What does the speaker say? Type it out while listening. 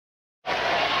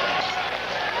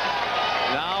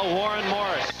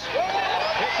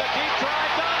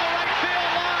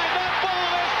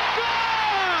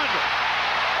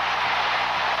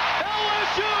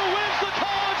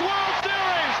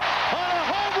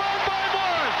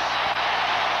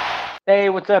Hey,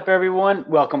 what's up, everyone?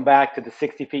 Welcome back to the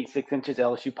 60 Feet 6 Inches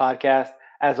LSU podcast.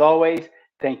 As always,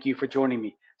 thank you for joining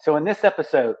me. So, in this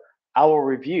episode, I will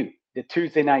review the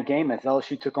Tuesday night game as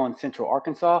LSU took on Central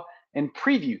Arkansas and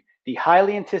preview the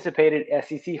highly anticipated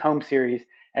SEC home series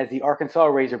as the Arkansas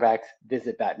Razorbacks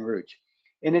visit Baton Rouge.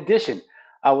 In addition,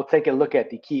 I will take a look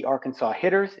at the key Arkansas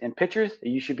hitters and pitchers that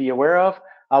you should be aware of.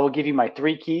 I will give you my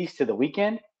three keys to the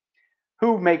weekend,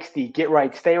 who makes the Get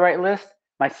Right, Stay Right list,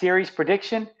 my series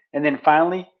prediction, and then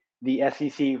finally, the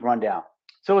SEC rundown.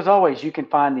 So, as always, you can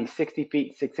find the 60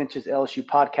 Feet 6 Inches LSU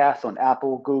podcast on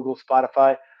Apple, Google,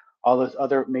 Spotify, all those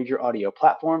other major audio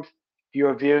platforms. If you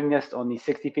are viewing this on the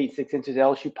 60 Feet 6 Inches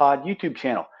LSU pod YouTube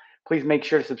channel, please make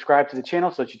sure to subscribe to the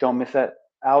channel so that you don't miss out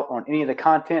on any of the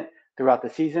content throughout the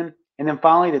season. And then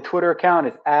finally, the Twitter account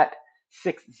is at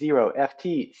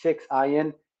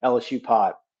 60FT6IN LSU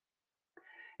pod.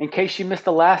 In case you missed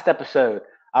the last episode,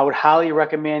 I would highly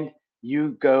recommend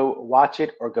you go watch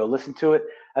it or go listen to it,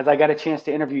 as I got a chance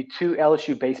to interview two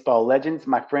LSU baseball legends,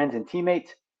 my friends and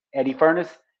teammates, Eddie Furness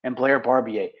and Blair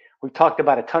Barbier. We talked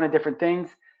about a ton of different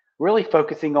things, really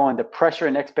focusing on the pressure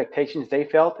and expectations they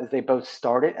felt as they both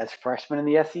started as freshmen in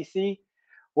the SEC.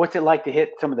 What's it like to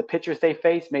hit some of the pitchers they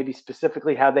face, maybe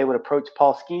specifically how they would approach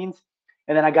Paul Skeens.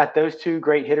 And then I got those two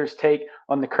great hitters' take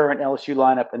on the current LSU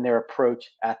lineup and their approach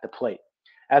at the plate.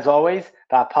 As always,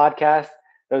 that podcast,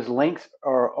 those links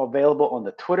are available on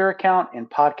the Twitter account and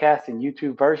podcast and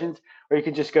YouTube versions, or you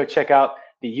can just go check out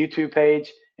the YouTube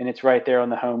page and it's right there on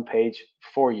the home page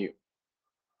for you.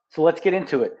 So let's get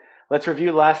into it. Let's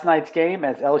review last night's game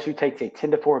as LSU takes a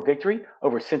 10-4 victory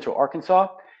over Central Arkansas.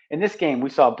 In this game, we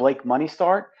saw Blake Money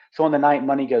start. So on the night,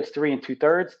 Money goes 3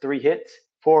 2/3, 3 hits,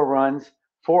 4 runs,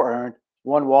 4 earned,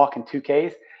 1 walk, and 2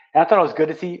 Ks. And I thought it was good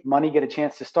to see Money get a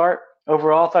chance to start.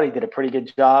 Overall, I thought he did a pretty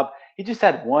good job. He just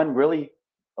had one really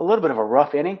a little bit of a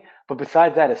rough inning, but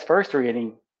besides that, his first three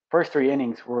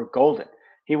innings were golden.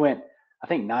 He went, I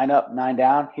think, 9 up, 9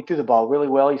 down. He threw the ball really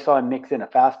well. You saw him mix in a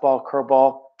fastball,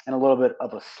 curveball, and a little bit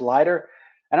of a slider.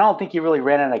 And I don't think he really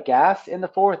ran out of gas in the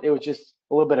fourth. It was just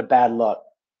a little bit of bad luck.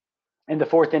 In the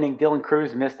fourth inning, Dylan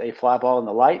Cruz missed a fly ball in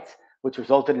the lights, which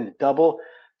resulted in a double.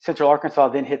 Central Arkansas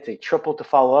then hits a triple to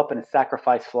follow up and a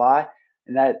sacrifice fly,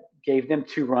 and that gave them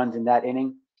 2 runs in that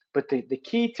inning. But the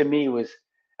key to me was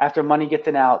after Money gets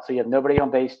an out, so you have nobody on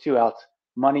base, 2 outs,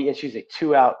 Money issues a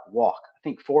 2-out walk. I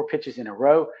think 4 pitches in a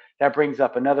row. That brings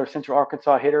up another Central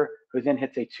Arkansas hitter who then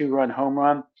hits a 2-run home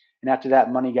run. And after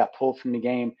that, Money got pulled from the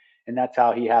game, and that's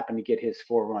how he happened to get his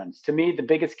 4 runs. To me, the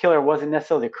biggest killer wasn't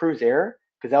necessarily the Cruz error,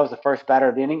 because that was the first batter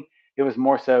of the inning. It was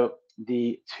more so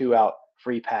the 2-out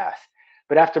free pass.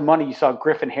 But after Money, you saw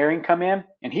Griffin Herring come in,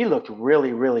 and he looked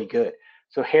really, really good.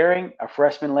 So Herring, a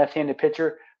freshman left-handed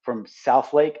pitcher from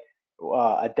Southlake,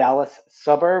 a Dallas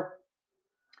suburb,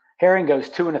 Herring goes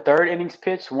 2 1/3 innings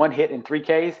pitched, 1 hit and 3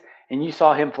 Ks, and you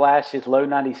saw him flash his low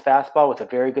 90s fastball with a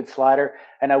very good slider.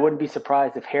 And I wouldn't be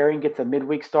surprised if Herring gets a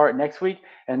midweek start next week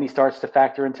and he starts to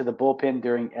factor into the bullpen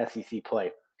during SEC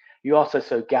play. You also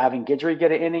saw Gavin Guidry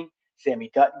get an inning,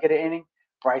 Sammy Dutton get an inning,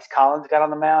 Bryce Collins got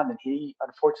on the mound, and he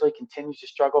unfortunately continues to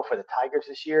struggle for the Tigers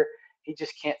this year. He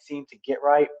just can't seem to get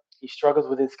right. He struggles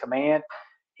with his command.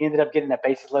 He ended up getting a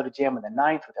bases loaded jam in the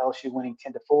ninth with LSU winning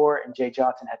 10-4, and Jay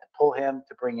Johnson had to pull him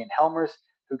to bring in Helmers,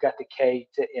 who got the K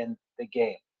to end the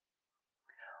game.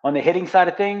 On the hitting side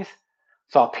of things,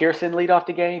 saw Pearson lead off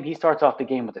the game. He starts off the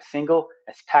game with a single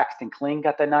as Paxton Kling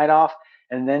got the night off,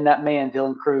 and then that man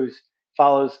Dylan Cruz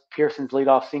follows Pearson's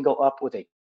leadoff single up with a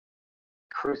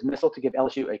Cruz missile to give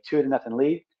LSU a 2-0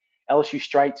 lead. LSU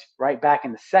strikes right back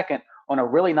in the second on a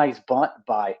really nice bunt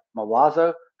by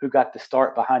Milazzo, who got the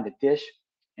start behind the dish.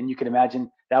 And you can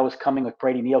imagine that was coming with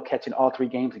Brady Neal catching all 3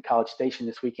 games in College Station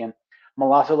this weekend.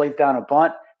 Milazzo lays down a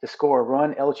bunt to score a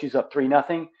run. LSU's up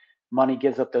 3-0. Money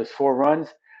gives up those 4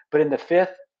 runs. But in the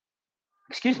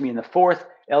fourth,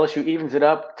 LSU evens it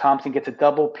up. Thompson gets a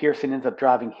double. Pearson ends up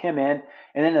driving him in.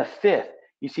 And in the fifth,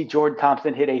 you see Jordan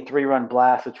Thompson hit a 3-run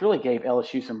blast, which really gave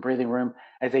LSU some breathing room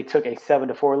as they took a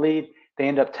 7-4 lead. They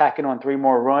end up tacking on 3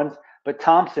 more runs. But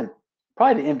Thompson,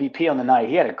 probably the MVP on the night.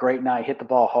 He had a great night, hit the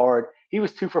ball hard. He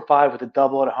was 2 for 5 with a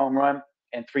double and a home run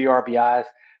and 3 RBIs.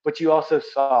 But you also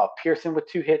saw Pearson with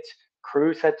 2 hits.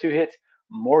 Cruz had 2 hits.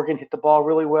 Morgan hit the ball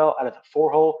really well out of the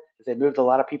 4 hole as they moved a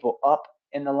lot of people up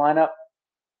in the lineup.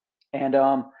 And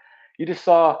you just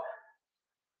saw,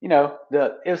 it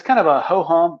was kind of a ho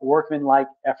hum workman-like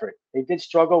effort. They did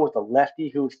struggle with a lefty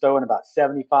who was throwing about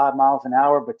 75 miles an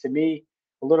hour, but to me,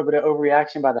 a little bit of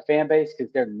overreaction by the fan base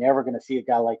because they're never going to see a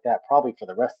guy like that probably for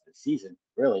the rest of the season,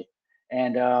 really.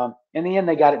 And in the end,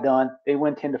 they got it done. They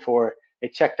win 10-4. They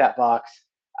checked that box.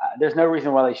 There's no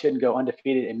reason why they shouldn't go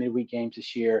undefeated in midweek games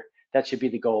this year. That should be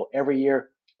the goal every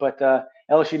year. But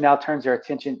LSU now turns their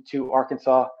attention to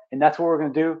Arkansas, and that's what we're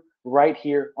going to do right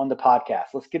here on the podcast.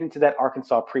 Let's get into that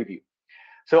Arkansas preview.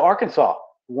 So Arkansas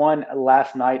won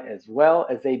last night as well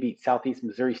as they beat Southeast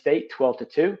Missouri State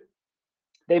 12-2.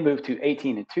 They moved to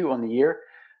 18-2 on the year.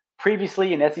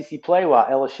 Previously in SEC play, while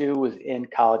LSU was in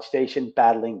College Station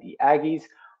battling the Aggies,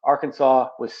 Arkansas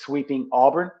was sweeping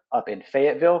Auburn up in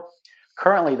Fayetteville.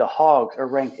 Currently, the Hogs are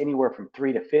ranked anywhere from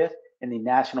 3 to 5th in the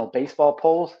national baseball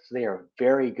polls, so they are a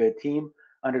very good team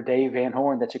under Dave Van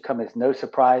Horn. That should come as no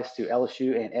surprise to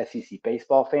LSU and SEC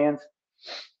baseball fans.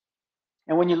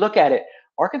 And when you look at it,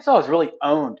 Arkansas has really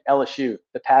owned LSU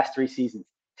the past 3 seasons.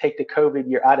 Take the COVID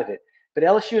year out of it. But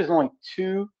LSU has only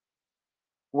 2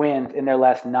 wins in their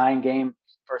last 9 games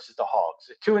versus the Hogs.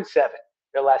 So 2-7,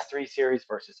 their last 3 series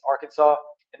versus Arkansas.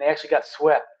 And they actually got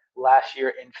swept last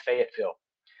year in Fayetteville.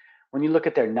 When you look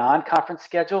at their non-conference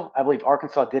schedule, I believe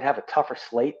Arkansas did have a tougher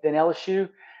slate than LSU,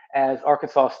 as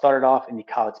Arkansas started off in the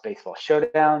College Baseball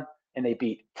Showdown, and they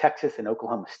beat Texas and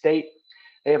Oklahoma State.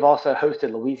 They have also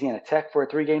hosted Louisiana Tech for a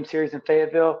 3-game series in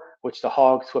Fayetteville, which the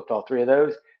Hogs swept all 3 of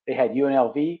those. They had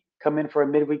UNLV come in for a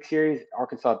midweek series.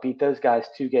 Arkansas beat those guys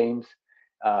 2 games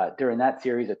during that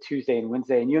series, a Tuesday and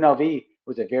Wednesday. And UNLV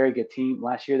was a very good team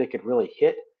last year. They could really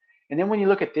hit. And then when you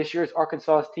look at this year's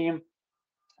Arkansas team,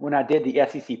 when I did the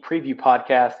SEC preview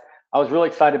podcast, I was really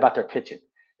excited about their pitching.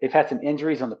 They've had some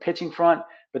injuries on the pitching front,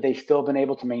 but they've still been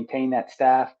able to maintain that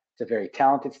staff. It's a very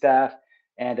talented staff,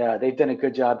 and they've done a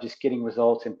good job just getting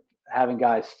results and having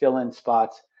guys fill in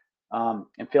spots and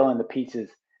fill in the pieces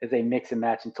as they mix and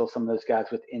match until some of those guys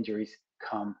with injuries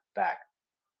come back.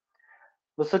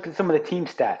 Let's look at some of the team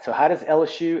stats. So how does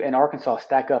LSU and Arkansas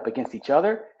stack up against each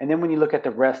other? And then when you look at the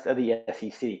rest of the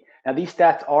SEC. Now, these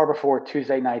stats are before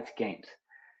Tuesday night's games.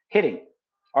 Hitting.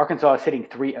 Arkansas is hitting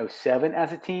 .307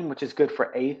 as a team, which is good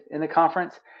for 8th in the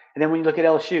conference. And then when you look at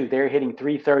LSU, they're hitting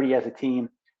 .330 as a team,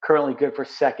 currently good for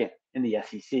 2nd in the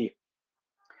SEC.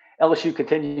 LSU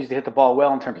continues to hit the ball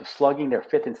well in terms of slugging. They're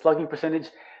 5th in slugging percentage.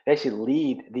 They actually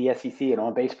lead the SEC in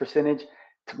on-base percentage.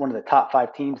 One of the top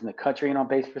 5 teams in the country in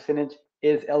on-base percentage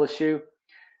is LSU.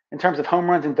 In terms of home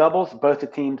runs and doubles, both the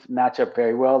teams match up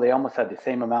very well. They almost have the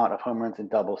same amount of home runs and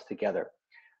doubles together.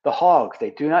 The Hogs,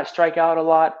 they do not strike out a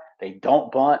lot. They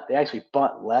don't bunt. They actually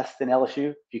bunt less than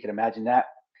LSU, if you can imagine that.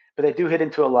 But they do hit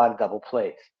into a lot of double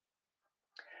plays.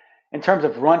 In terms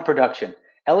of run production,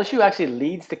 LSU actually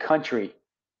leads the country,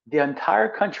 the entire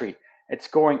country, at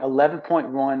scoring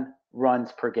 11.1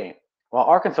 runs per game, while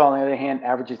Arkansas, on the other hand,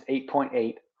 averages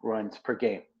 8.8 runs per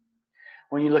game.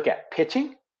 When you look at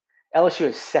pitching, LSU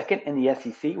is 2nd in the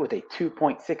SEC with a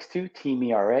 2.62 team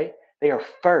ERA. They are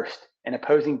 1st in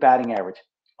opposing batting average,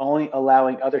 only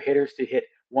allowing other hitters to hit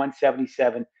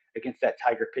 177 against that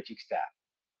Tiger pitching staff.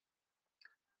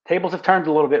 Tables have turned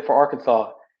a little bit for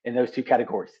Arkansas in those 2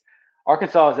 categories.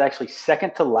 Arkansas is actually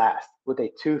 2nd to last with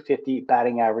a 250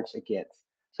 batting average against,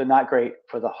 so not great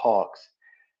for the Hogs.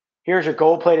 Here's your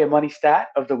gold-plated money stat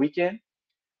of the weekend.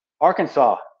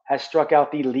 Arkansas has struck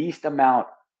out the least amount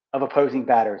of opposing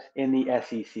batters in the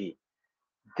SEC,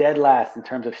 dead last in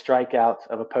terms of strikeouts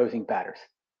of opposing batters.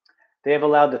 They have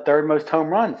allowed the 3rd most home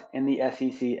runs in the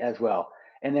SEC as well.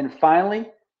 And then finally,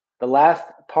 the last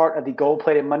part of the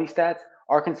gold-plated money stats,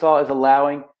 Arkansas is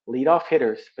allowing leadoff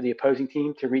hitters for the opposing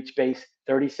team to reach base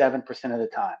 37% of the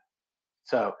time.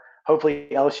 So hopefully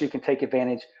LSU can take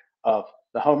advantage of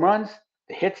the home runs,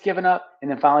 the hits given up, and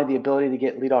then finally the ability to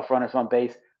get leadoff runners on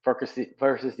base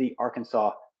versus the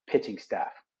Arkansas pitching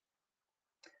staff.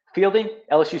 Fielding,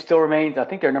 LSU still remains, I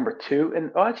think they're number 2,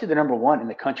 and actually they're number 1 in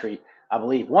the country, I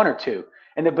believe, 1 or 2.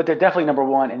 But they're definitely number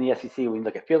 1 in the SEC when you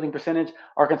look at fielding percentage.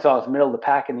 Arkansas is middle of the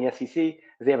pack in the SEC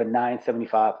as they have a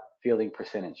 .975 fielding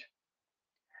percentage.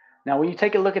 Now, when you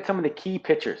take a look at some of the key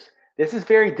pitchers, this is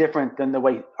very different than the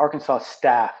way Arkansas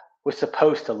staff was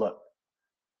supposed to look.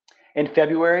 In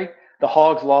February, the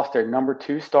Hogs lost their number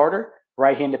 2 starter,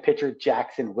 right-handed pitcher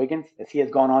Jackson Wiggins, as he has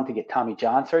gone on to get Tommy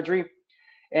John surgery.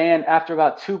 And after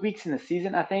about 2 weeks in the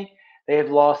season, I think, they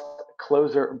have lost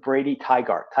closer Brady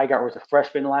Tygart. Tygart was a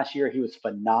freshman last year. He was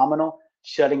phenomenal,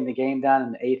 shutting the game down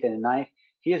in the 8th and the 9th.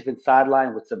 He has been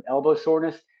sidelined with some elbow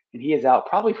soreness, and he is out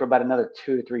probably for about another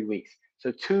 2 to 3 weeks.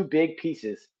 So 2 big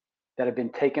pieces that have been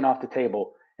taken off the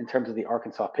table in terms of the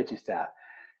Arkansas pitching staff.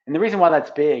 And the reason why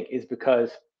that's big is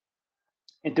because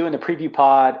in doing the preview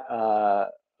pod a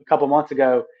couple months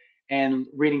ago and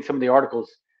reading some of the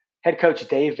articles, head coach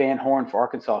Dave Van Horn for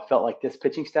Arkansas felt like this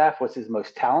pitching staff was his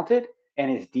most talented and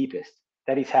his deepest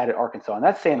that he's had at Arkansas. And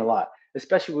that's saying a lot,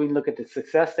 especially when you look at the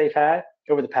success they've had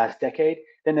over the past decade,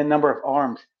 then the number of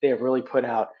arms they have really put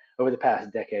out over the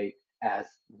past decade as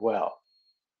well.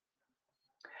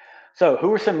 So,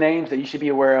 who are some names that you should be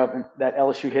aware of that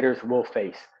LSU hitters will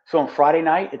face? So, on Friday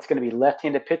night, it's going to be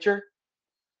left-handed pitcher.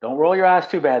 Don't roll your eyes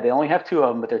too bad. They only have two of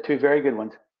them, but they're two very good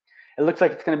ones. It looks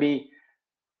like it's going to be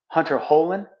Hunter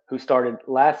Holen, he did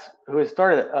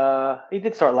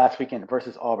start last weekend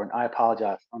versus Auburn. I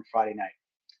apologize, on Friday night.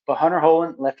 But Hunter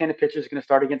Holen, left-handed pitcher, is going to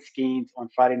start against Skeens on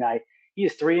Friday night. He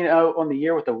is 3-0 on the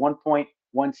year with a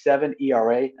 1.17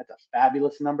 ERA. That's a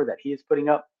fabulous number that he is putting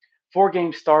up. 4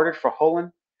 games started for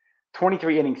Holen,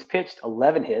 23 innings pitched,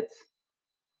 11 hits,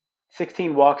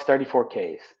 16 walks, 34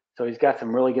 Ks. So he's got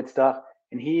some really good stuff,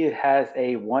 and he has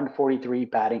a 143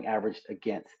 batting average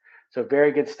against. So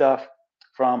very good stuff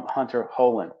from Hunter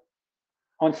Holen.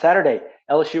 On Saturday,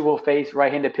 LSU will face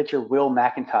right-handed pitcher Will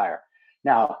McIntyre.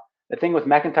 Now, the thing with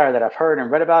McIntyre that I've heard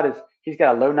and read about is he's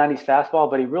got a low 90s fastball,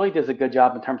 but he really does a good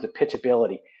job in terms of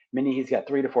pitchability. Meaning he's got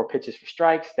 3 to 4 pitches for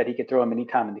strikes that he could throw him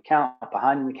anytime in the count,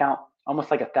 behind in the count, almost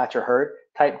like a Thatcher Hurd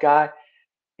type guy.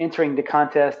 Entering the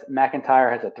contest,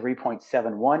 McIntyre has a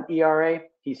 3.71 ERA.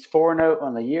 He's 4-0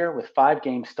 on the year with 5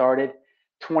 games started,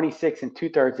 26 and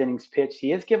 2/3 innings pitched.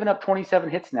 He has given up 27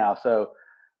 hits now, so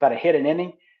about a hit an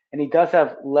inning. And he does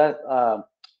have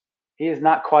he is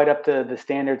not quite up to the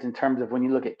standards in terms of when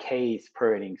you look at Ks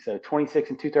per inning. So 26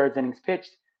 and 2/3 innings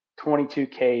pitched, 22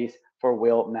 Ks for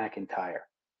Will McIntyre.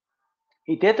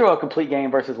 He did throw a complete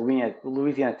game versus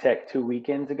Louisiana Tech 2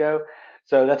 weekends ago.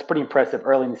 So that's pretty impressive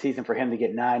early in the season for him to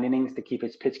get 9 innings to keep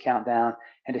his pitch count down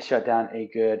and to shut down a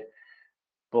good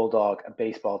Bulldog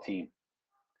baseball team.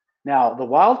 Now, the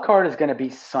wild card is going to be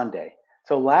Sunday.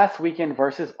 So last weekend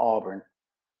versus Auburn,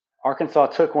 Arkansas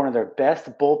took one of their best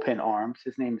bullpen arms.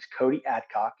 His name is Cody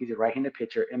Adcock. He's a right-handed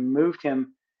pitcher, and moved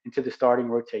him into the starting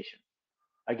rotation.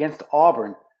 Against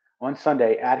Auburn on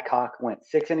Sunday, Adcock went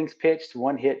 6 innings pitched,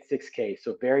 1 hit, 6 Ks.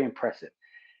 So very impressive.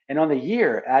 And on the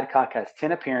year, Adcock has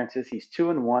 10 appearances. He's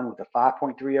 2-1 with a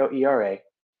 5.30 ERA,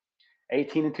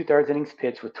 18 and 2/3 innings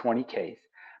pitched with 20 Ks.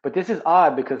 But this is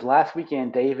odd because last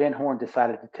weekend, Dave Van Horn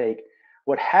decided to take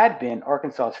what had been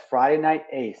Arkansas's Friday night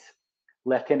ace,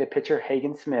 left-handed pitcher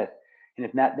Hagen Smith. And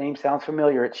if that name sounds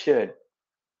familiar, it should,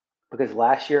 because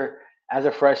last year, as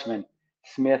a freshman,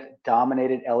 Smith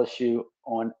dominated LSU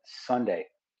on Sunday.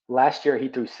 Last year, he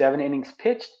threw 7 innings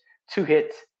pitched, 2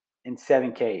 hits, and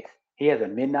 7 Ks. He has a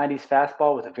mid-90s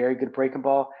fastball with a very good breaking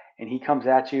ball, and he comes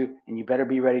at you, and you better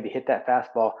be ready to hit that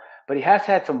fastball. But he has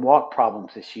had some walk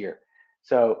problems this year.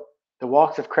 So the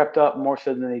walks have crept up more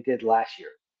so than they did last year.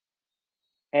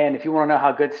 And if you want to know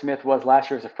how good Smith was last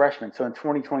year as a freshman, so in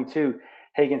 2022,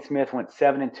 Hagen Smith went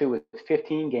 7-2 with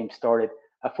 15 games started,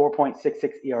 a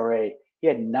 4.66 ERA. He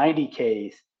had 90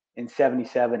 Ks in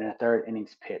 77 and a third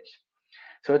innings pitched.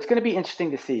 So it's going to be interesting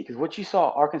to see, because what you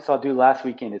saw Arkansas do last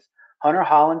weekend is Hunter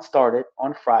Holland started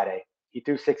on Friday. He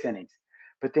threw 6 innings.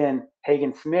 But then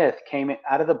Hagen Smith came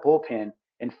out of the bullpen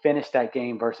and finished that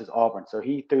game versus Auburn. So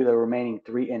he threw the remaining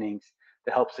 3 innings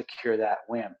to help secure that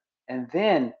win. And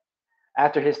then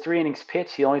after his 3 innings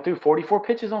pitched, he only threw 44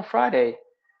 pitches on Friday.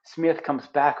 Smith comes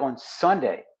back on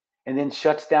Sunday and then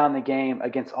shuts down the game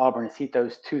against Auburn as he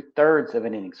throws 2/3 of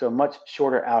an inning, so a much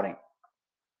shorter outing.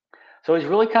 So he's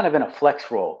really kind of in a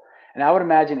flex role. And I would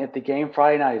imagine if the game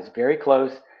Friday night is very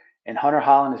close and Hunter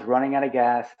Holland is running out of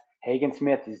gas, Hagen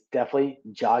Smith is definitely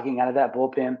jogging out of that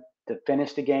bullpen to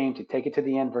finish the game, to take it to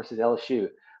the end versus LSU.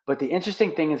 But the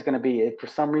interesting thing is going to be if for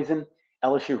some reason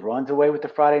LSU runs away with the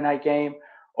Friday night game,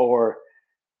 or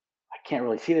I can't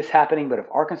really see this happening, but if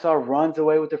Arkansas runs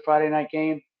away with the Friday night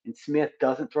game and Smith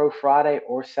doesn't throw Friday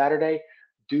or Saturday,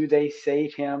 do they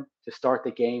save him to start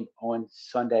the game on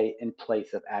Sunday in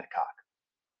place of Adcock?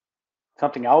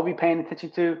 Something I will be paying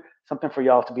attention to, something for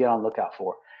y'all to be on the lookout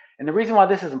for. And the reason why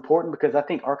this is important, because I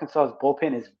think Arkansas's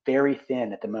bullpen is very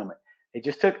thin at the moment. They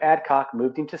just took Adcock,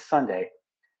 moved him to Sunday,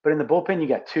 but in the bullpen, you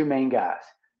got 2 main guys.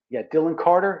 You got Dylan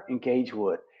Carter and Gage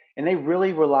Wood. And they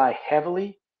really rely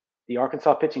heavily, the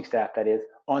Arkansas pitching staff, that is,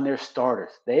 on their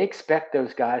starters. They expect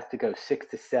those guys to go 6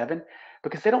 to 7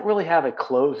 because they don't really have a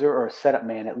closer or a setup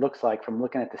man, it looks like, from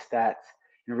looking at the stats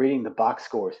and reading the box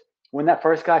scores. When that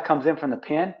first guy comes in from the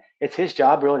pen, it's his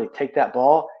job really to take that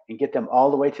ball and get them all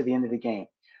the way to the end of the game.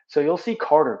 So you'll see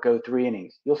Carter go 3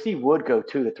 innings. You'll see Wood go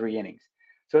 2 to 3 innings.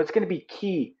 So it's going to be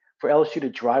key for LSU to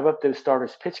drive up those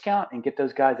starters' pitch count and get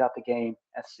those guys out the game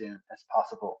as soon as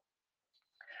possible.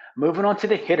 Moving on to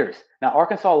the hitters. Now,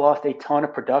 Arkansas lost a ton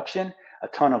of production, a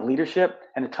ton of leadership,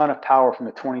 and a ton of power from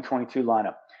the 2022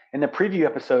 lineup. In the preview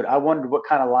episode, I wondered what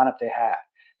kind of lineup they had.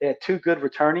 They had 2 good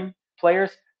returning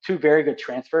players, 2 very good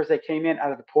transfers that came in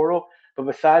out of the portal. But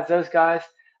besides those guys,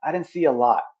 I didn't see a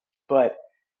lot. But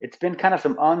it's been kind of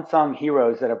some unsung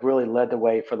heroes that have really led the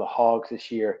way for the Hogs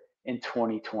this year in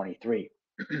 2023.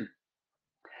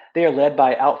 They are led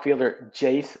by outfielder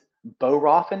Jace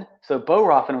Bowaffen. So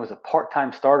Bowaffen was a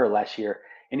part-time starter last year,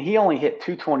 and he only hit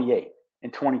 228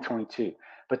 in 2022.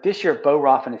 But this year,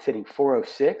 Bowaffen is hitting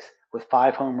 406 with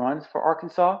 5 home runs for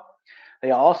Arkansas.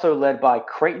 They are also led by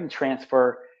Creighton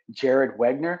transfer Jared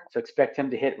Wegner, so expect him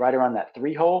to hit right around that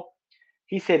 3 hole.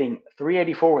 He's hitting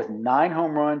 384 with 9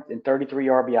 home runs and 33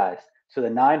 RBIs. So the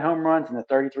 9 home runs and the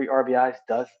 33 RBIs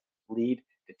does lead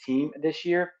the team this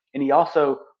year. And he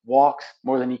also walks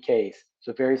more than he Ks.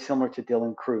 So very similar to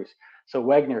Dylan Cruz. So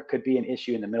Wegner could be an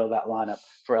issue in the middle of that lineup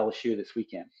for LSU this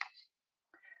weekend.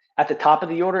 At the top of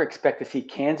the order, expect to see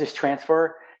Kansas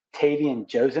transfer Tavian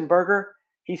Josenberger.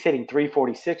 He's hitting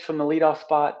 346 from the leadoff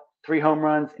spot, 3 home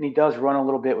runs, and he does run a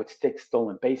little bit with 6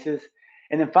 stolen bases.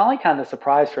 And then finally, kind of the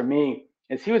surprise for me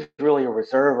is he was really a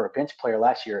reserve or a bench player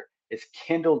last year, is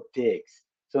Kendall Diggs.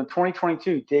 So in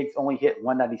 2022, Diggs only hit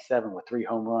 197 with 3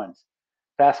 home runs.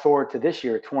 Fast forward to this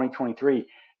year, 2023,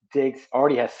 Diggs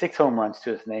already has 6 home runs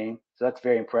to his name, so that's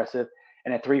very impressive,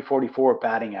 and a 344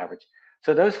 batting average.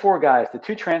 So those 4 guys, the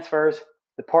 2 transfers,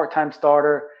 the part-time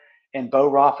starter, and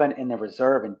Bowaffen in the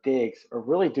reserve and Diggs are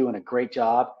really doing a great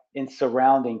job in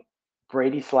surrounding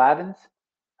Brady Slavins,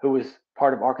 who was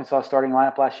part of Arkansas' starting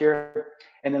lineup last year,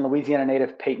 and then Louisiana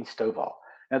native Peyton Stovall.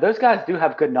 Now, those guys do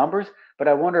have good numbers, but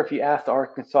I wonder if you asked the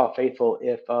Arkansas faithful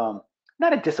if,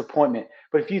 not a disappointment,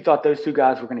 but if you thought those 2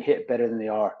 guys were going to hit better than they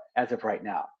are as of right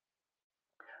now.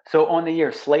 So on the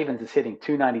year, Slavins is hitting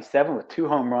 297 with 2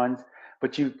 home runs,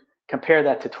 but you compare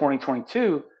that to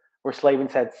 2022, where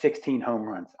Slavins had 16 home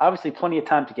runs. Obviously, plenty of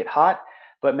time to get hot,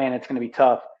 but man, it's going to be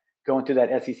tough going through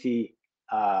that SEC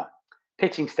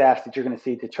pitching staffs that you're going to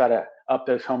see to try to up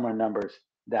those home run numbers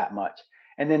that much.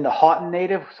 And then the Houghton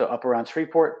native, so up around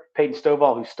Shreveport, Peyton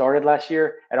Stovall, who started last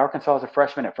year at Arkansas as a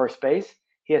freshman at first base.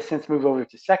 He has since moved over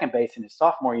to second base in his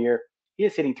sophomore year. He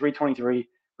is hitting 323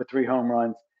 with 3 home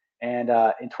runs. And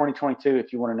in 2022,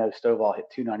 if you want to know, Stovall hit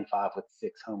 295 with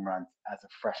 6 home runs as a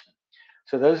freshman.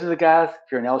 So those are the guys,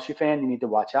 if you're an LSU fan, you need to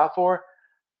watch out for.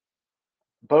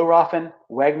 Bowaffen,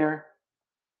 Wegner,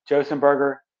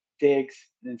 Josenberger, Diggs,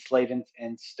 and then Slavins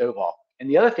and Stovall. And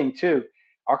the other thing, too,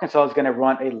 Arkansas is going to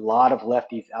run a lot of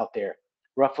lefties out there.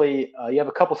 Roughly, you have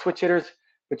a couple switch hitters,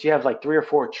 but you have like 3 or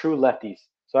 4 true lefties.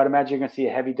 So I'd imagine you're going to see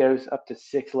a heavy dose, up to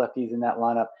 6 lefties in that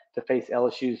lineup to face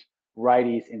LSU's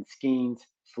righties in Skeens,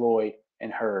 Floyd,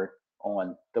 and Hurd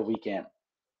on the weekend.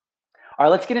 All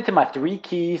right, let's get into my 3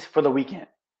 keys for the weekend.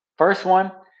 First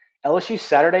one, LSU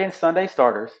Saturday and Sunday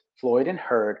starters, Floyd and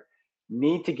Hurd,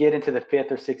 need to get into the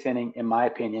 5th or 6th inning, in my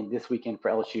opinion, this weekend for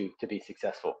LSU to be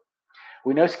successful.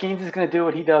 We know Skeens is going to do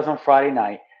what he does on Friday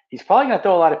night. He's probably going to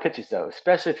throw a lot of pitches, though,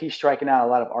 especially if he's striking out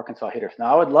a lot of Arkansas hitters.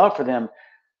 Now, I would love for them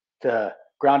to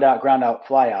ground out,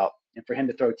 fly out, and for him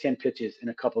to throw 10 pitches in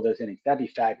a couple of those innings. That'd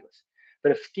be fabulous.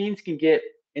 But if Skeens can get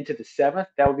into the 7th,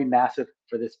 that would be massive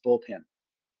for this bullpen.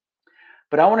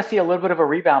 But I want to see a little bit of a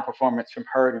rebound performance from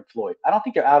Hurd and Floyd. I don't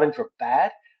think their outings were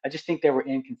bad. I just think they were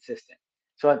inconsistent.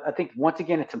 So I think, once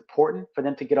again, it's important for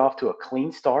them to get off to a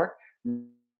clean start,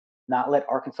 not let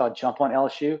Arkansas jump on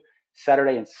LSU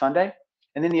Saturday and Sunday.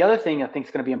 And then the other thing I think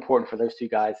is going to be important for those 2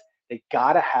 guys, they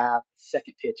got to have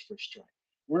second pitch for a strike.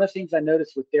 One of the things I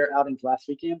noticed with their outings last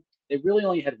weekend, they really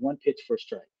only had 1 pitch for a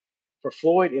strike. For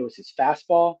Floyd, it was his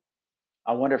fastball.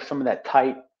 I wonder if some of that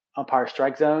tight umpire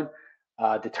strike zone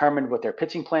determined what their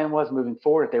pitching plan was moving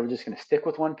forward, if they were just going to stick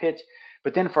with 1 pitch.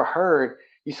 But then for Hurd,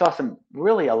 you saw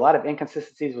a lot of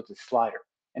inconsistencies with his slider.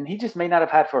 And he just may not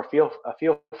have had a feel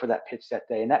for that pitch that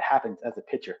day, and that happens as a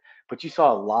pitcher. But you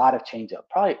saw a lot of changeup,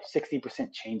 probably 60%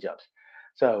 changeups.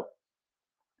 So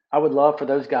I would love for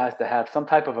those guys to have some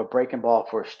type of a breaking ball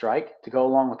for a strike to go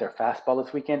along with their fastball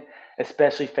this weekend,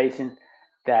 especially facing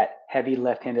that heavy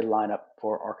left-handed lineup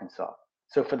for Arkansas.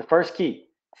 So for the first key,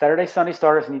 Saturday, Sunday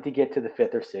starters need to get to the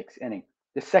 5th or 6th inning.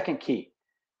 The second key,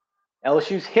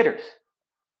 LSU's hitters,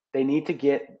 they need to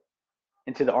get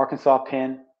into the Arkansas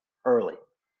pen early.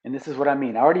 And this is what I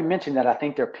mean. I already mentioned that I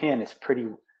think their pen is pretty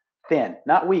thin.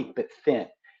 Not weak, but thin.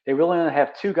 They really only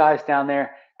have 2 guys down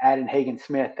there, adding Hagen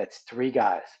Smith. That's 3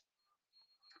 guys.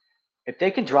 If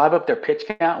they can drive up their pitch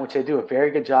count, which they do a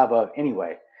very good job of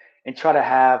anyway, and try to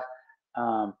have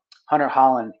Hunter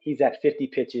Holland, he's at 50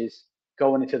 pitches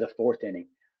going into the 4th inning.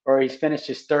 Or he's finished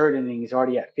his 3rd inning, he's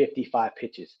already at 55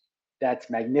 pitches. That's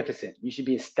magnificent. You should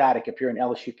be ecstatic if you're an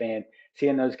LSU fan,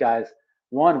 seeing those guys,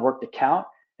 one, work the count,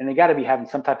 and they got to be having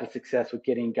some type of success with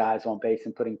getting guys on base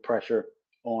and putting pressure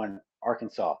on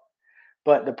Arkansas.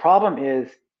 But the problem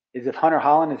is if Hunter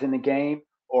Holland is in the game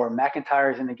or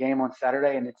McIntyre is in the game on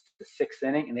Saturday and it's the 6th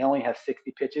inning and they only have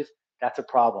 60 pitches, that's a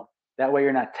problem. That way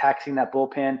you're not taxing that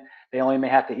bullpen. They only may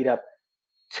have to eat up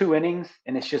 2 innings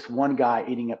and it's just one guy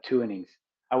eating up 2 innings.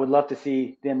 I would love to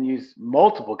see them use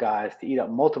multiple guys to eat up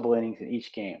multiple innings in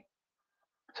each game.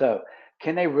 So,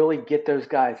 can they really get those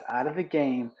guys out of the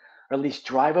game, or at least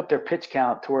drive up their pitch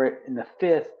count to where in the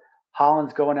fifth,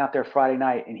 Holland's going out there Friday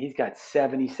night and he's got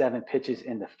 77 pitches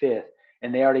in the fifth,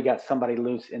 and they already got somebody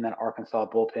loose in that Arkansas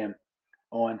bullpen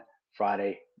on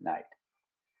Friday night.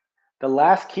 The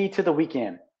last key to the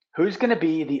weekend: who's going to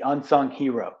be the unsung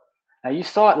hero? Now, you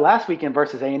saw it last weekend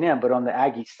versus A&M, but on the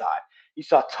Aggies side, you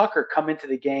saw Tucker come into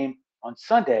the game on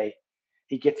Sunday.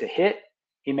 He gets a hit,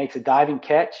 he makes a diving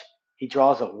catch, he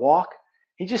draws a walk.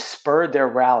 He just spurred their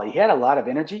rally. He had a lot of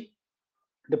energy.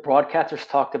 The broadcasters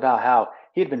talked about how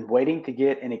he had been waiting to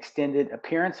get an extended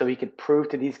appearance so he could prove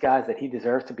to these guys that he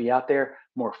deserves to be out there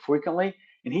more frequently.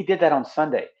 And he did that on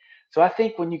Sunday. So I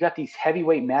think when you got these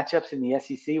heavyweight matchups in the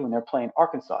SEC, when they're playing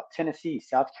Arkansas, Tennessee,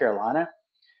 South Carolina,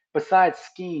 besides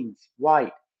Skeens,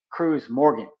 White, Cruz,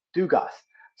 Morgan, Dugas,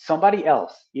 somebody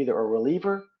else, either a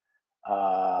reliever,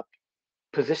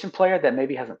 position player that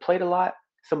maybe hasn't played a lot,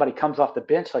 somebody comes off the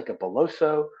bench like a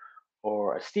Beloso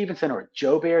or a Stevenson or a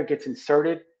Joe Bear gets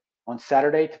inserted on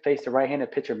Saturday to face the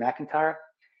right-handed pitcher McIntyre,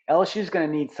 LSU is going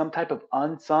to need some type of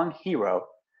unsung hero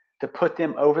to put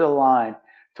them over the line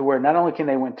to where not only can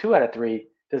they win 2 out of 3,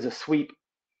 there's a sweep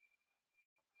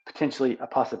potentially a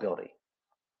possibility.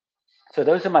 So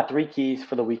those are my 3 keys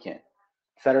for the weekend.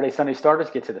 Saturday, Sunday starters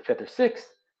get to the 5th or 6th,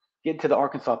 get into the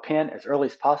Arkansas pen as early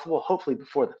as possible, hopefully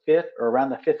before the 5th or around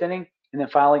the 5th inning. And then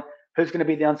finally, who's going to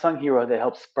be the unsung hero that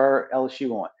helps spur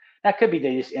LSU on? That could be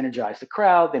they just energize the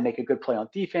crowd, they make a good play on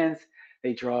defense,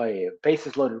 they draw a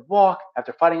bases loaded walk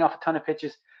after fighting off a ton of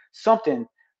pitches, something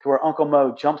to where Uncle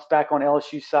Mo jumps back on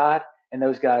LSU's side and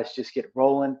those guys just get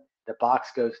rolling, the box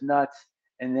goes nuts,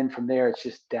 and then from there it's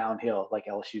just downhill like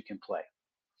LSU can play.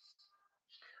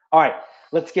 All right,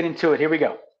 let's get into it. Here we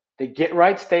go. The get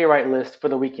right, stay right list for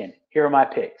the weekend. Here are my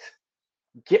picks.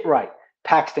 Get right,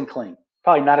 Paxton Kling.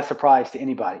 Probably not a surprise to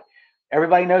anybody.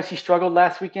 Everybody knows he struggled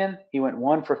last weekend. He went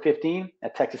 1 for 15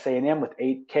 at Texas A&M with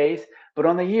 8 Ks. But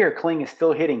on the year, Kling is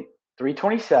still hitting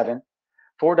 327,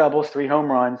 4 doubles, 3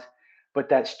 home runs. But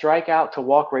that strikeout to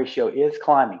walk ratio is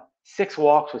climbing. 6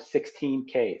 walks with 16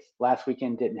 Ks. Last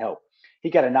weekend didn't help. He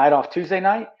got a night off Tuesday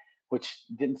night, which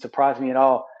didn't surprise me at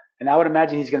all. And I would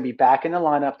imagine he's going to be back in the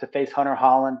lineup to face Hunter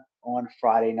Holland on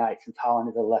Friday night since Holland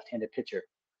is a left-handed pitcher.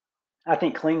 I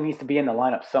think Kling needs to be in the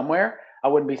lineup somewhere. I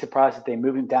wouldn't be surprised if they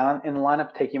move him down in the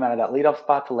lineup, take him out of that leadoff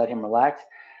spot to let him relax.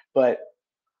 But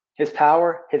his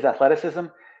power, his athleticism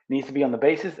needs to be on the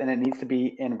bases, and it needs to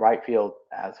be in right field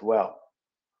as well.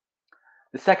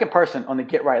 The second person on the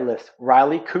get right list,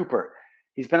 Riley Cooper.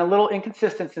 He's been a little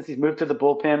inconsistent since he's moved to the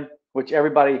bullpen, which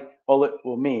everybody, well,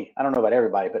 me, I don't know about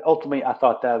everybody, but ultimately I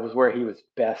thought that was where he was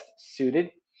best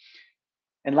suited.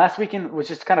 And last weekend was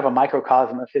just kind of a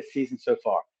microcosm of his season so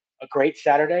far. A great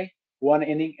Saturday, 1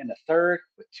 inning in the 3rd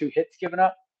with 2 hits given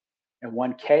up and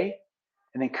 1 K.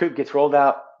 And then Coop gets rolled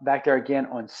out back there again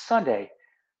on Sunday,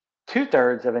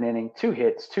 2/3 of an inning, 2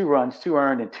 hits, 2 runs, 2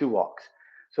 earned, and 2 walks.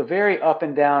 So very up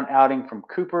and down outing from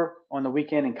Cooper on the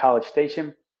weekend in College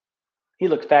Station. He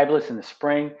looked fabulous in the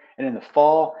spring and in the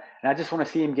fall. And I just want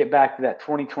to see him get back to that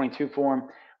 2022 form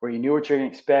where you knew what you're going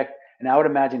to expect. And I would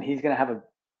imagine he's going to have a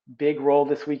big role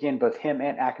this weekend, both him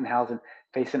and Ackenhausen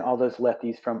facing all those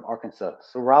lefties from Arkansas.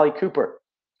 So Riley Cooper,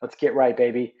 let's get right,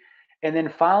 baby. And then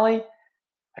finally,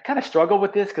 I kind of struggle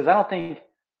with this because I don't think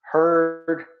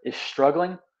Hurd is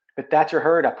struggling, but that's your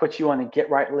Hurd. I put you on the get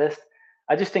right list.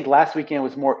 I just think last weekend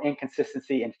was more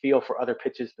inconsistency and feel for other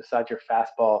pitches besides your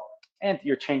fastball and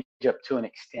your changeup to an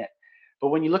extent. But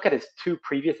when you look at his 2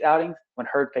 previous outings, when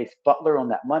Hurd faced Butler on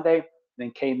that Monday,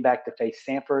 then came back to face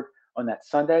Sanford on that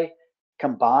Sunday,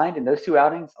 combined in those 2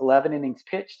 outings, 11 innings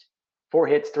pitched, 4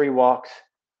 hits, 3 walks,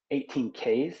 18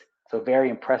 Ks. So very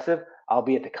impressive,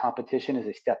 albeit the competition is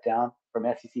a step down from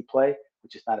SEC play,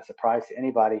 which is not a surprise to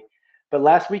anybody. But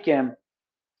last weekend,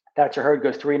 Thatcher Hurd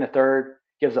goes 3 1/3,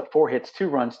 gives up 4 hits, 2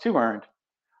 runs, 2 earned,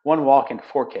 1 walk, and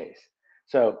 4 Ks.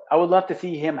 So I would love to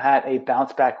see him have a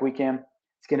bounce back weekend.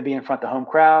 He's going to be in front of the home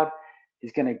crowd.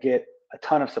 He's going to get a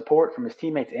ton of support from his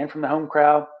teammates and from the home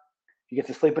crowd. He gets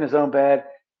to sleep in his own bed.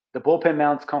 The bullpen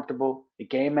mound's comfortable. The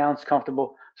game mound's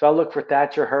comfortable. So I look for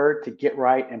Thatcher Hurd to get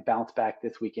right and bounce back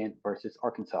this weekend versus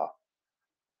Arkansas.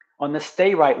 On the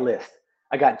stay right list,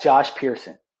 I got Josh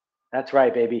Pearson. That's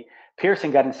right, baby.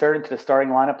 Pearson got inserted into the starting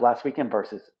lineup last weekend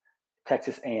versus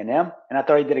Texas A&M, and I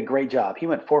thought he did a great job. He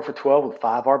went 4 for 12 with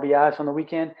 5 RBIs on the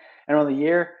weekend, and on the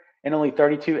year, in only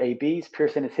 32 ABs,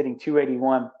 Pearson is hitting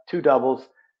 281, 2 doubles,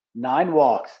 9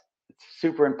 walks. It's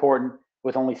super important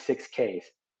with only 6 Ks.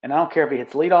 And I don't care if he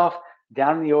hits leadoff,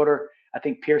 down in the order. I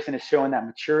think Pearson is showing that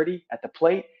maturity at the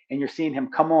plate, and you're seeing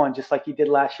him come on just like he did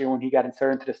last year when he got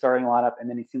inserted into the starting lineup, and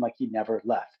then he seemed like he never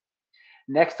left.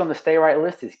 Next on the stay right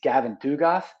list is Gavin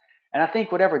Dugas, and I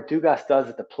think whatever Dugas does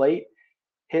at the plate,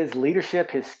 his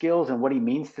leadership, his skills, and what he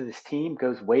means to this team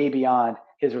goes way beyond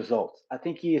his results. I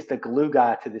think he is the glue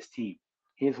guy to this team.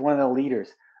 He is one of the leaders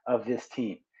of this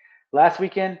team. Last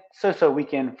weekend, so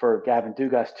weekend for Gavin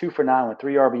Dugas, 2 for 9 with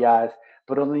 3 RBIs.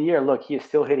 But on the year, look, he is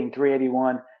still hitting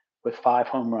 381 with 5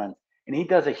 home runs. And he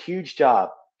does a huge job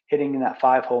hitting in that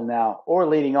 5 hole now or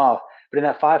leading off. But in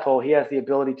that 5 hole, he has the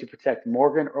ability to protect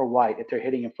Morgan or White if they're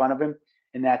hitting in front of him.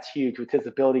 And that's huge with his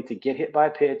ability to get hit by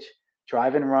a pitch,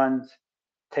 drive in runs,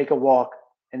 take a walk,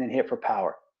 and then hit for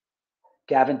power.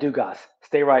 Gavin Dugas,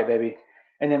 stay right, baby.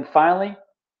 And then finally,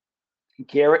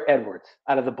 Garrett Edwards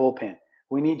out of the bullpen.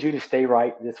 We need you to stay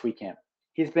right this weekend.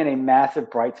 He's been a massive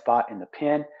bright spot in the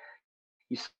pen.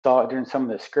 You saw it during some of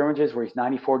the scrimmages where he's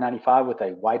 94, 95 with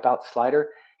a wipeout slider.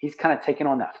 He's kind of taken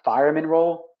on that fireman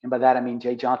role. And by that, I mean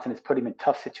Jay Johnson has put him in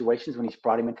tough situations when he's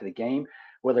brought him into the game,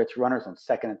 whether it's runners on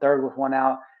second and third with 1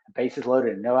 out, bases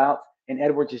loaded and no outs. And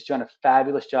Edwards has done a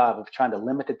fabulous job of trying to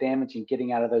limit the damage and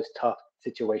getting out of those tough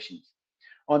situations.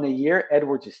 On the year,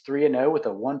 Edwards is 3-0 with a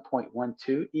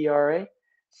 1.12 ERA,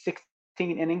 16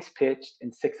 innings pitched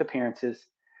in 6 appearances,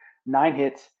 9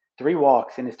 hits, 3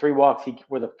 walks. And his 3 walks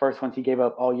were the first ones he gave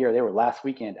up all year. They were last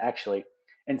weekend, actually,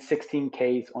 and 16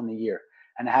 Ks on the year.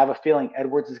 And I have a feeling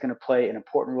Edwards is going to play an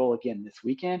important role again this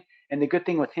weekend. And the good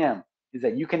thing with him is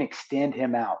that you can extend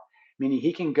him out, meaning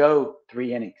he can go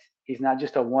 3 innings. He's not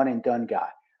just a one-and-done guy.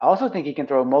 I also think he can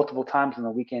throw multiple times on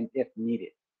the weekend if needed.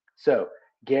 So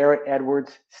Garrett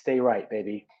Edwards, stay right,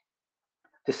 baby.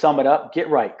 To sum it up, get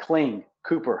right, Kling,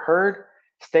 Cooper, Hurd,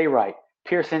 stay right,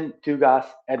 Pearson, Dugas,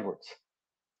 Edwards.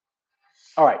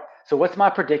 All right, so what's my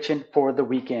prediction for the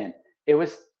weekend?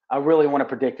 I really want to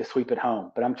predict a sweep at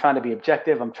home, but I'm trying to be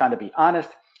objective. I'm trying to be honest.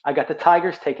 I got the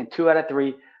Tigers taking 2 out of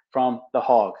 3 from the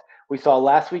Hogs. We saw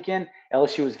last weekend,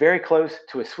 LSU was very close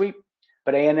to a sweep,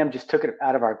 but A&M just took it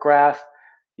out of our grasp.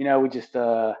 We just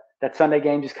that Sunday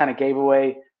game just kind of gave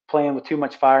away, playing with too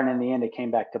much fire, and in the end, it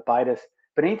came back to bite us.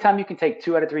 But anytime you can take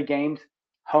 2 out of 3 games,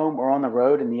 home or on the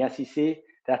road in the SEC,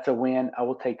 that's a win. I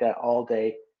will take that all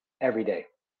day, every day.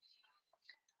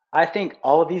 I think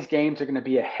all of these games are going to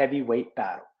be a heavyweight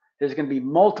battle. There's going to be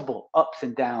multiple ups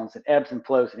and downs and ebbs and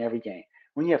flows in every game.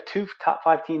 When you have 2 top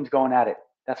 5 teams going at it,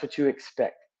 that's what you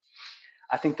expect.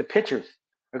 I think the pitchers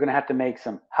are going to have to make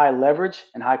some high leverage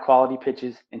and high quality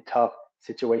pitches in tough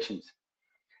situations.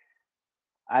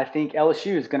 I think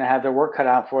LSU is going to have their work cut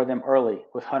out for them early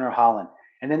with Hunter Holland.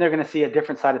 And then they're going to see a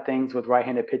different side of things with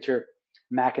right-handed pitcher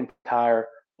McIntyre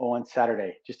on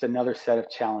Saturday. Just another set of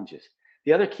challenges.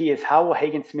 The other key is how will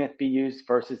Hagen Smith be used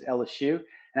versus LSU?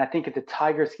 And I think if the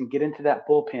Tigers can get into that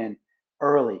bullpen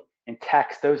early and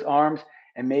tax those arms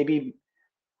and maybe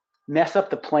mess up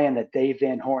the plan that Dave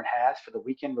Van Horn has for the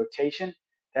weekend rotation,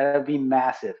 that would be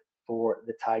massive for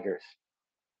the Tigers.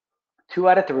 2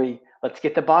 out of 3. Let's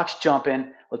get the box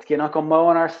jumping. Let's get Uncle Mo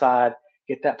on our side.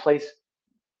 Get that place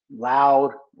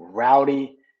loud,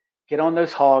 rowdy. Get on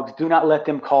those Hogs. Do not let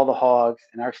them call the Hogs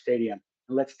in our stadium.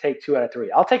 And let's take 2 out of 3.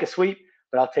 I'll take a sweep,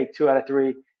 but I'll take 2 out of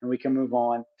 3, and we can move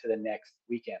on to the next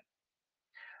weekend.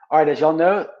 All right, as y'all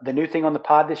know, the new thing on the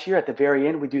pod this year, at the very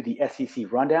end, we do the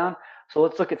SEC rundown. So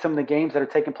let's look at some of the games that are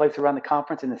taking place around the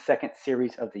conference in the second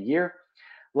series of the year.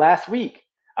 Last week,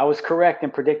 I was correct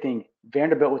in predicting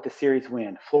Vanderbilt with the series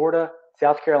win. Florida,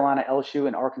 South Carolina, LSU,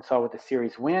 and Arkansas with the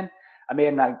series win. I may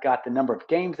have not got the number of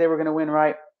games they were going to win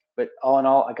right, but all in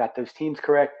all, I got those teams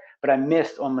correct. But I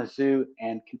missed on Mizzou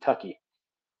and Kentucky.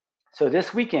 So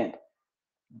this weekend,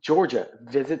 Georgia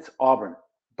visits Auburn.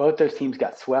 Both those teams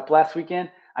got swept last weekend.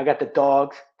 I got the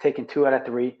Dogs taking 2 out of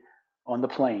 3 on the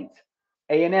Plains.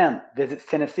 A&M visits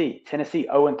Tennessee. Tennessee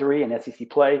 0-3 in SEC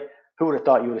play. Who would have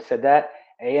thought you would have said that?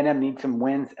 A&M needs some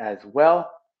wins as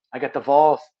well. I got the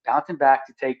Vols bouncing back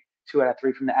to take 2 out of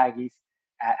 3 from the Aggies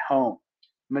at home.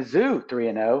 Mizzou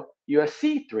 3-0,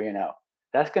 USC 3-0.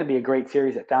 That's going to be a great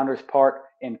series at Founders Park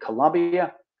in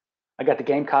Columbia. I got the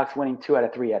Gamecocks winning 2 out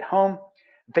of 3 at home.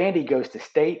 Vandy goes to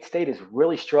State. State is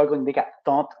really struggling. They got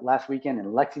thumped last weekend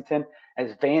in Lexington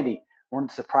as Vandy, one of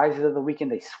the surprises of the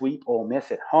weekend, they sweep Ole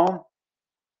Miss at home.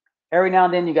 Every now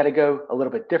and then you got to go a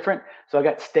little bit different. So I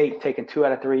got State taking 2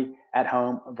 out of 3 at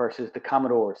home versus the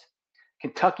Commodores.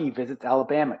 Kentucky visits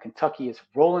Alabama. Kentucky is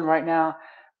rolling right now.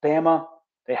 Bama,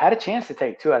 they had a chance to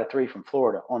take 2 out of 3 from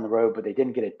Florida on the road, but they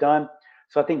didn't get it done.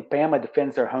 So I think Bama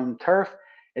defends their home turf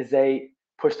as they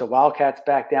push the Wildcats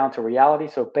back down to reality.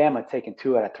 So Bama taking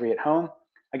 2 out of 3 at home.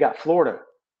 I got Florida,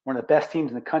 one of the best teams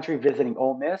in the country, visiting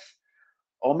Ole Miss.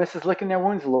 Ole Miss is licking their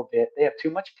wounds a little bit. They have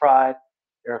too much pride.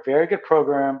 They're a very good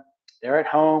program. They're at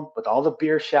home with all the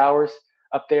beer showers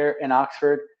up there in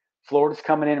Oxford. Florida's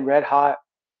coming in red hot.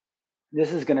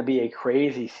 This is going to be a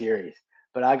crazy series.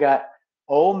 But I got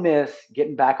Ole Miss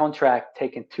getting back on track,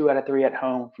 taking 2 out of 3 at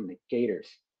home from the Gators.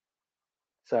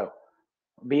 So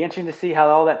it'll be interesting to see how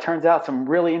all that turns out. Some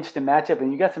really interesting matchup,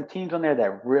 and you got some teams on there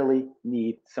that really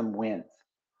need some wins.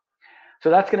 So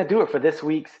that's going to do it for this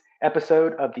week's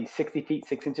episode of the 60 feet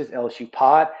 6 inches LSU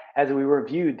pod, as we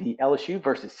reviewed the LSU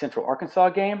versus Central Arkansas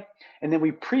game, and then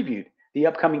we previewed the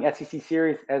upcoming SEC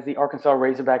series as the Arkansas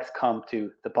Razorbacks come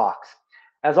to the box.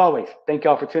 As always, thank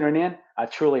y'all for tuning in. I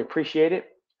truly appreciate it.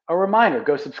 A reminder,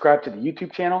 go subscribe to the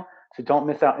YouTube channel so don't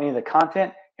miss out any of the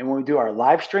content. And when we do our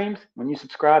live streams, when you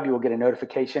subscribe, you will get a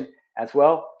notification as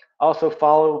well. Also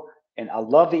follow, and I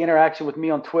love the interaction with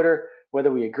me on Twitter.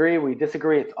 Whether we agree, we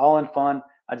disagree, it's all in fun.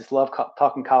 I just love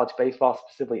talking college baseball,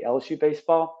 specifically LSU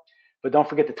baseball. But don't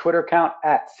forget the Twitter account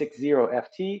at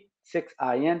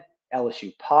 60FT6IN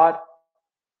LSU Pod.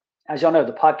 As y'all know,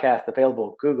 the podcast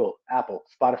available Google, Apple,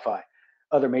 Spotify,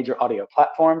 other major audio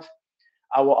platforms.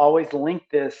 I will always link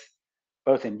this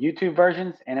both in YouTube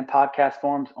versions and in podcast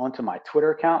forms onto my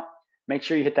Twitter account. Make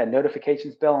sure you hit that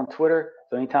notifications bell on Twitter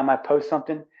so anytime I post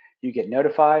something, you get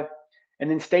notified. And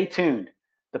then stay tuned.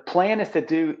 The plan is to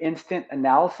do instant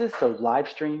analysis, so live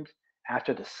streams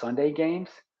after the Sunday games,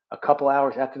 a couple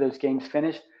hours after those games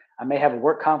finish. I may have a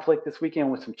work conflict this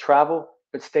weekend with some travel,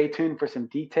 but stay tuned for some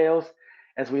details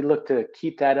as we look to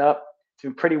keep that up. It's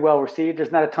been pretty well received.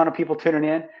 There's not a ton of people tuning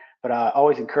in, but I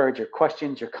always encourage your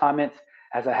questions, your comments,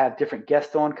 as I have different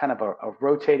guests on, kind of a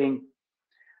rotating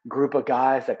group of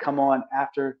guys that come on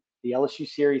after the LSU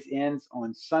series ends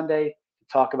on Sunday to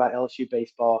talk about LSU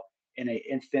baseball in an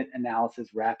instant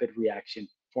analysis, rapid reaction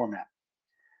format.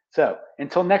 So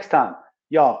until next time,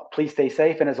 y'all, please stay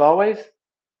safe. And as always,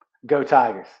 go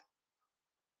Tigers.